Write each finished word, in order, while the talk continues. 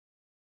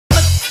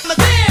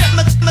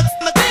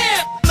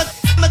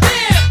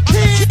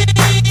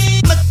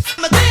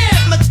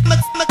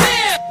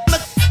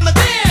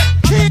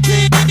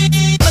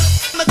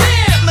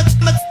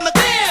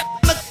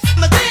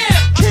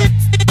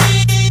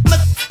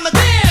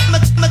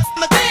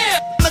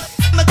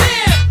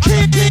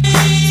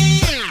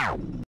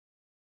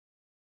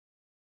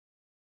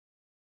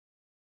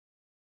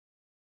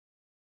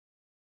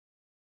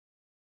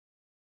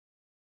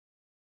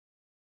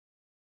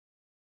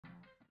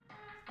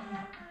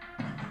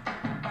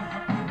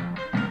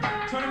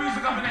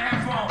music up in the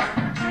headphones.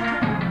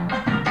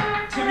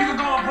 Tim, you can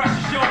go and brush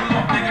your shoulders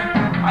off, nigga.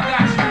 I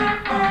got you.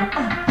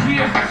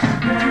 Yeah.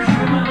 If you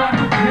feeling like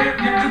a pimp,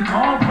 nigga, go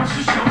and brush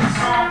your shoulders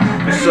off.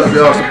 What's up,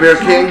 y'all? It's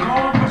DaBeerKIng.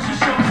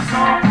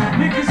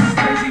 Niggas is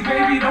crazy,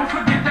 baby. Don't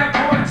forget that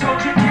boy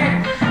told you get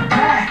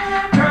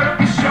back. Turn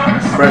up your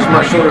shoulders. Brush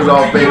my shoulders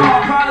off, baby.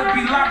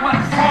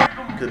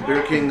 Because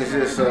DaBeerKIng is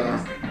just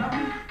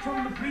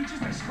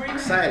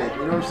excited.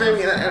 You know what I'm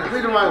saying? And the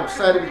reason why I'm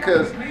excited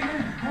because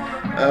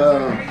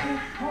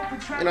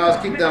you know, I was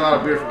keeping down a lot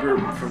of beer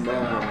from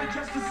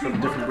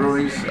different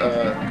breweries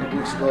a couple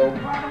weeks ago.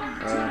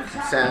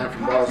 Sam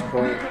from Ballast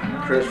Point,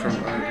 Chris from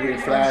Green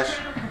Flash,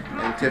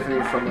 and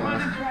Tiffany from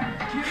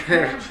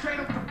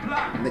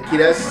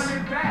Nikitas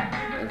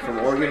and from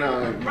Oregon,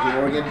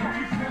 Oregon.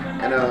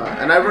 And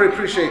I really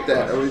appreciate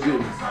that. I really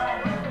do.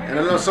 And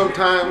I know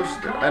sometimes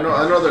I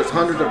know there's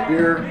hundreds of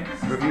beer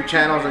review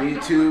channels on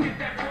YouTube.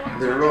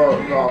 They're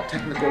all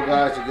technical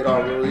guys that get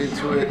all really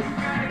into it.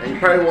 And you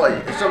probably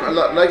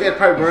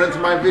probably run into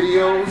my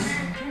videos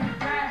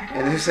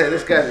and they say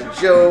this guy's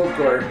a joke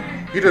or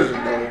he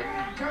doesn't know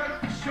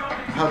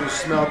how to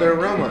smell the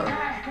aroma.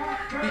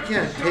 He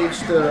can't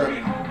taste the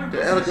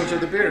elegance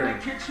of the beer.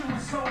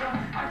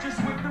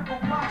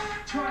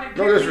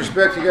 No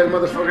disrespect to you guys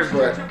motherfuckers,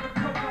 but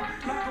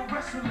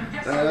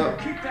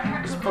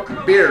it's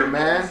fucking beer,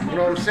 man. You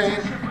know what I'm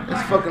saying?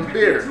 It's fucking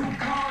beer.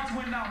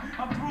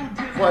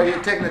 That's why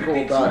you're technical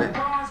about it.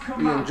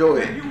 We enjoy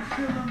it. You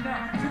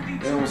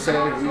know what I'm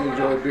saying? We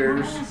enjoy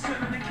beers.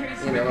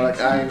 You know, like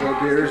I enjoy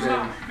beers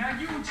and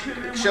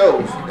it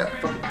shows. I got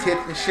fucking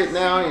tits and shit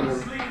now. You know,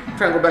 I'm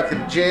trying to go back to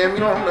the gym. You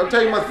know, I'm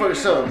telling you motherfuckers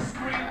something.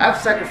 I've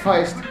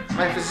sacrificed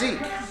my physique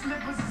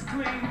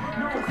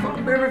for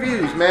fucking beer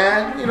reviews,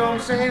 man. You know what I'm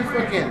saying?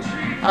 Fucking,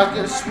 I was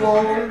getting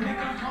swollen.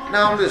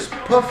 Now I'm just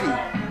puffy.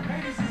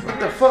 What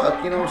the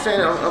fuck? You know what I'm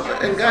saying?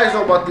 And guys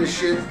know about this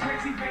shit.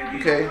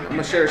 Okay, I'm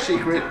gonna share a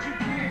secret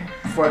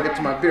before I get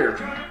to my beer.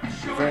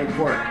 It's very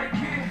important.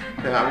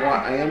 Now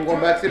I am going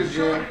back to the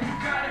gym.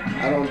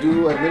 I don't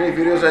do as many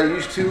videos as I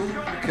used to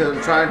because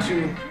I'm trying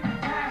to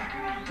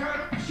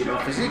get my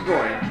physique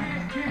going.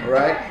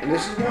 Alright? And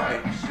this is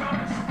why.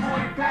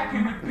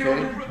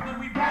 Okay?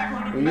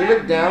 When you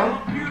look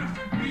down,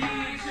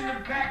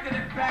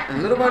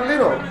 and little by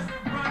little,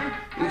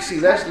 you see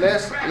less of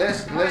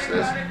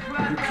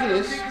your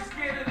penis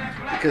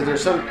because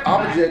there's some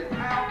object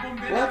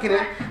blocking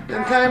it.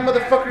 Then time,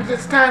 motherfuckers,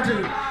 it's time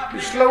to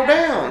slow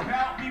down.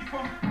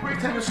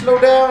 It's time to slow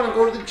down and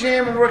go to the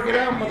gym and work it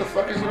out,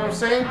 motherfuckers. You know what I'm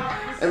saying?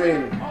 I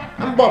mean,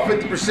 I'm about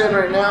 50%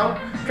 right now.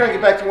 I'm trying to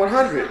get back to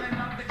 100.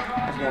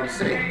 That's what I'm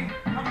saying.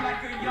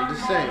 I'm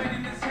just saying.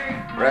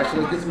 Right, so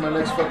let's get to my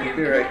next fucking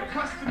beer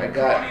I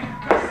got.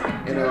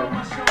 You know,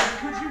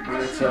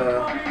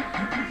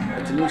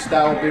 it's a new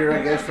style beer,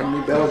 I guess, from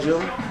New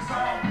Belgium.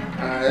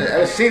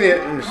 I've seen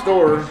it in the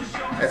store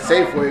at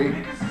Safeway,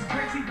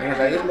 and I was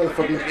like, this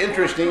motherfucker looks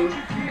interesting,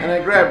 and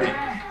I grabbed it.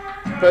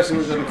 Plus, it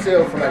was on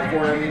sale for like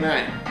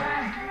 $4.99.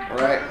 All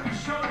right,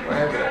 where I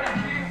have it at?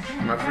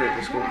 My fridge.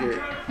 Let's go get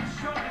it.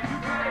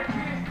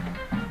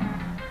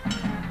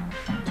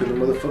 To the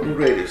motherfucking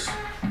greatest.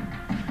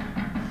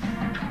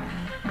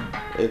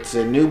 It's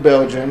a New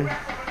Belgium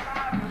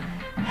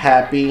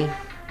Hoppy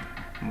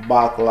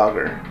Bock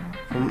Lager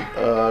from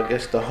I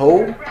guess the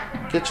Whole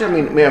Kitchen.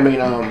 I mean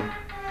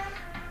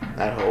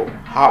not Whole,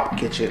 Hop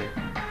Kitchen.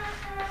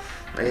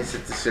 I guess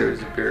it's a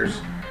series of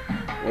beers,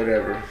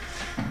 whatever.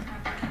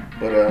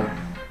 But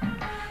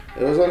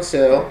it was on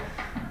sale.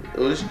 It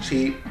was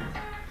cheap.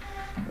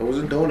 It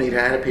wasn't donated.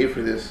 I had to pay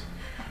for this.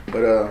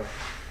 But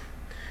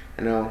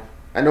I know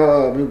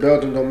New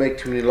Belgium don't make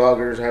too many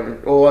lagers. I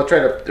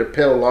tried their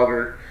pale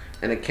lager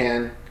in a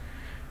can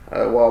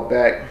a while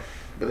back,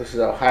 but this is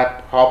a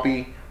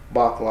Hoppy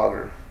Bock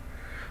Lager.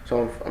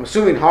 So I'm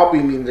assuming hoppy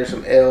means there's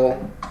some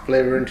ale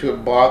flavor into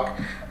it. Bock,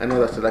 I know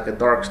that's like a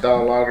dark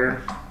style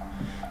lager,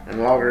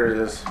 and lager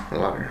is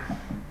lager.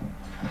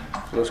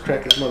 So let's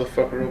crack this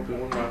motherfucker open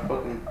with my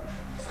fucking.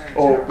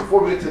 Oh,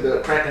 before we get to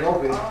the cracking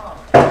open,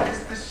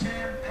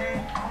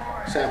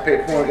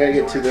 champagne corn. Gotta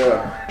get to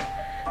the.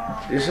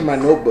 This is my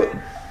notebook,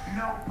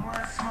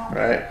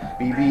 right?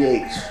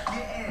 BBH.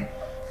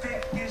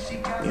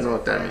 You know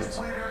what that means,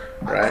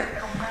 right?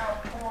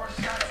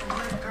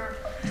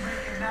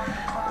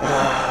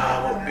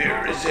 What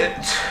beer is it?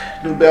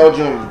 New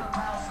Belgium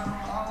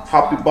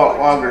Hoppy Bock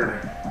Lager.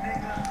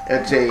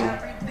 It's a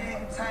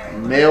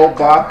male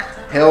Bock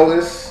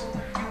Helles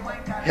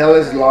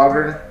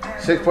Lager,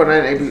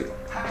 6.9%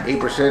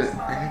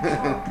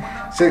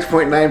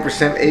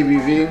 6.9%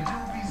 ABV.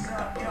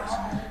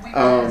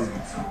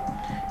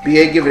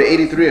 BA give it an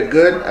 83, a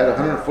good, at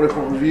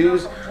 144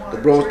 reviews. The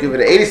bros give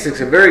it an 86,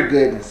 a very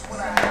good.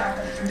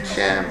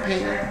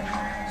 Champagne.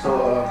 So,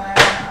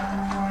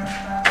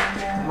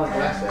 where's my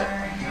glass at?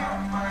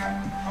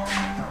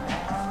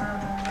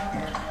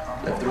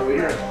 Left it over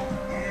here.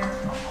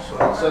 So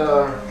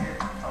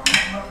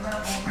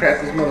let's crack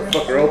this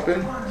motherfucker open.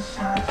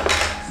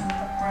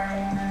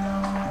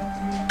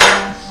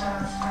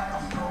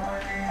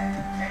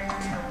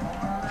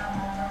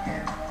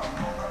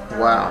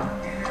 wow.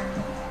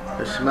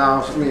 It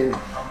smells, I mean,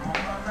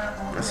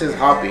 it says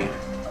hoppy.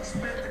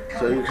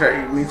 So you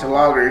meet a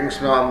lager, you can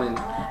smell, I mean,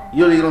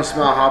 usually you don't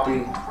smell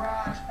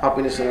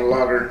hoppiness in a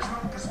lager.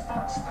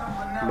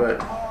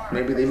 But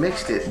maybe they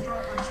mixed it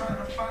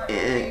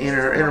in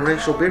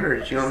interracial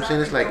beers. You know what I'm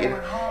saying? It's like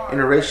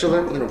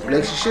interracial, you know,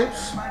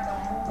 relationships.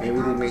 Maybe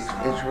they make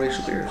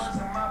interracial beers. I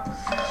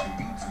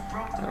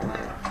don't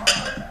know.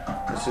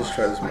 Let's just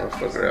try this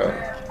motherfucker out.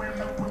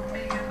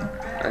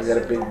 I got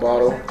a big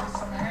bottle.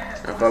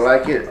 If I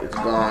like it, it's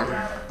gone.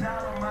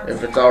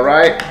 If it's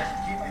alright,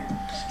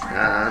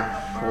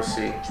 we'll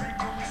see.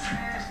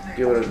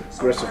 Give it an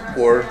aggressive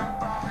pour.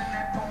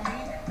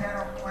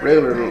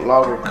 Regular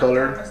lager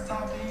color.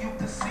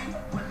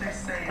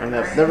 And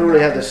I've never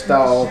really had the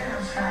style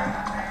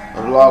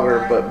of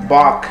lager, but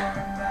Bock,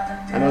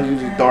 I know it's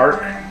usually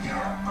dark,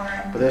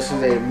 but this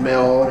is a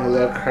male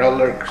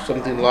color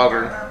something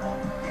lager.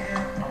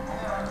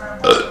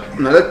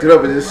 And I looked it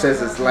up and it just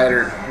says it's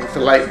lighter. It's a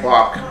light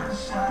Bock.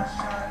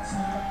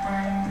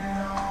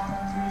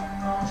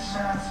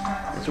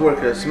 It's weird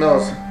because it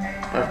smells.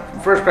 I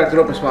first cracked it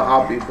up and smelled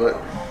hoppy, but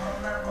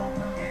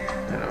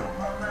you know,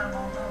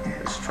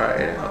 let's try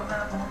it out.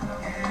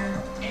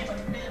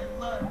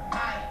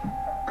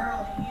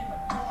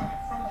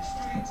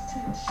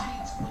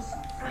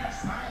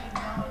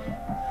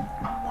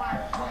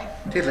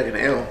 Tastes like an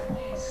ale.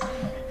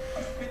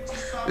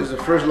 This is the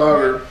first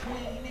lager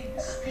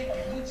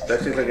that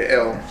tastes like an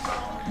ale.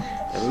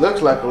 It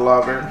looks like a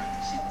lager.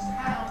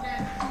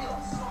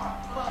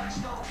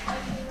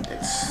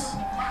 It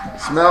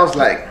smells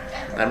like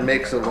a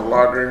mix of a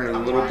lager and a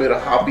little bit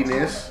of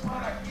hoppiness.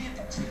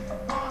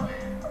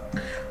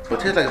 But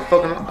it tastes like a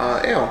fucking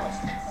ale.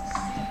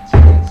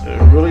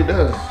 It really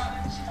does.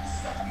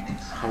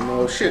 I don't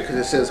know shit because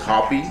it says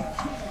hoppy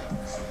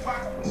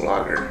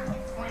lager.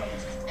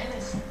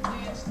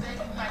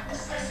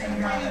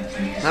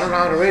 I don't know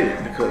how to rate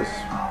it because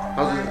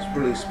how's it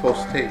really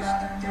supposed to taste?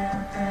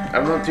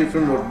 I'm not too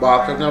familiar with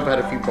Bock. I've never had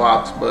a few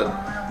Bocks, but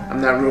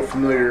I'm not real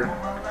familiar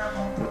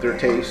with their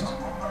taste.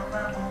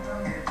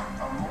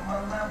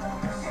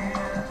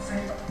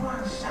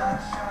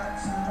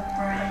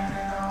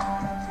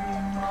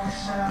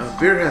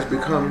 Beer has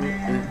become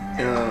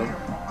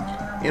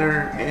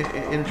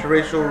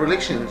interracial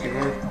relations, you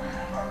know.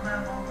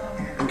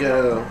 You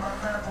got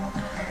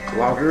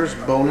lagers,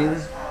 boning,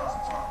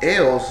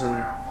 ales,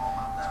 and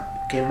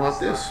came out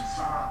this.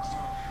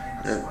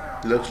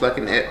 It looks like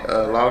an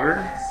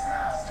lager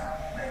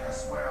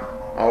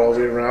all the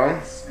way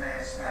around.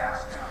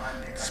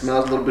 It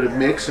smells a little bit of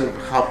mix of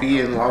hoppy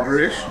and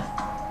lagerish.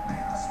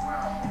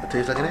 It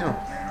tastes like an ale.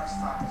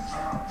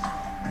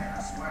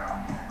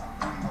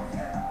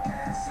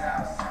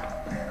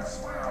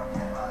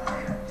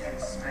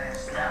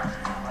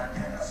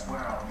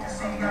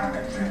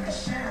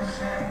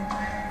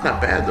 Not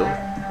bad though.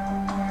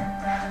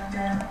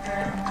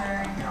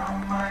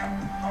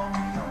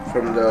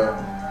 From the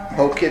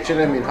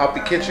Hoppy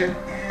Kitchen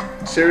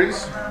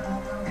series.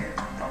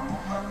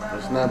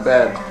 It's not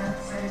bad.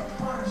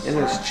 And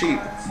it's cheap.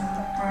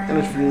 And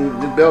it's from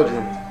New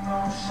Belgium.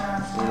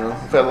 You know,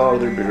 I've had a lot of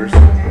their beers.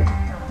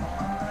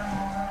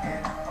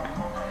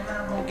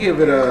 I give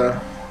it a,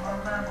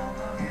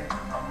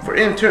 for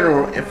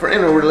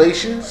inner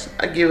relations,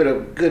 I give it a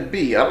good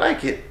B. I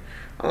like it.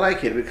 I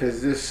like it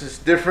because this is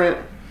different.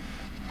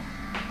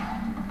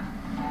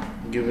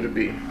 Give it a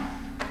B.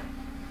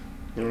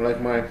 You don't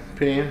like my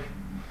opinion?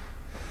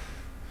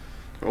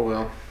 Oh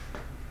well.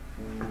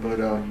 But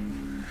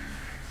I'm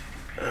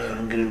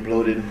getting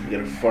bloated.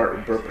 Get a fart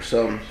or burp or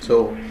something.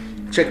 So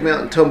check me out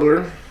on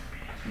Tumblr.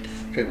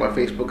 Check my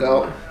Facebook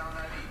out.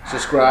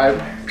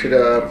 Subscribe to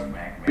the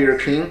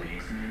DaBeerKIng.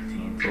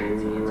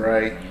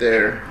 Right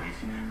there.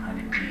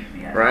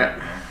 Right.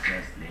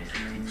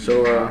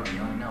 So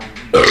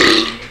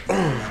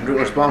drink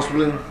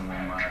responsibly.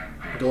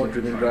 Don't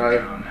drink and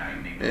drive.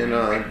 And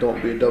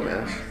don't be a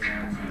dumbass.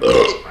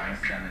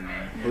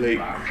 Late.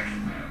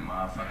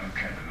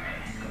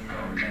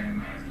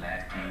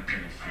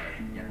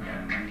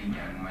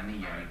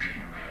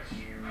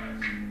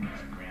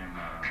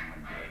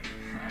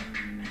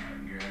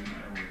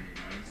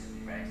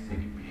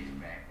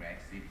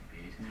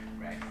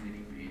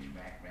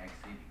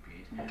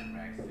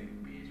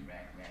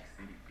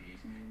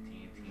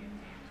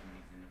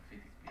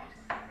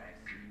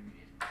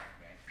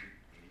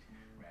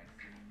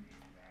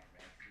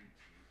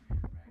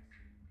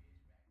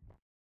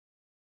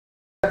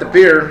 The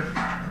beer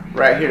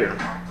right here.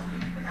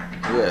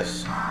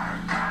 Yes,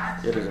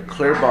 it is a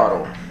clear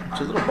bottle. It's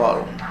a little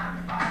bottle,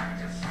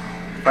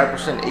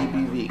 5%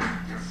 ABV,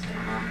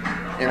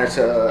 and it's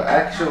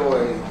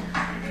actually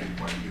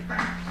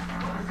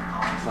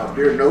my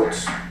beer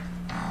notes.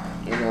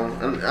 You know,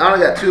 and I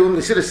only got two.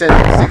 They should have sent me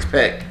a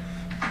 6-pack.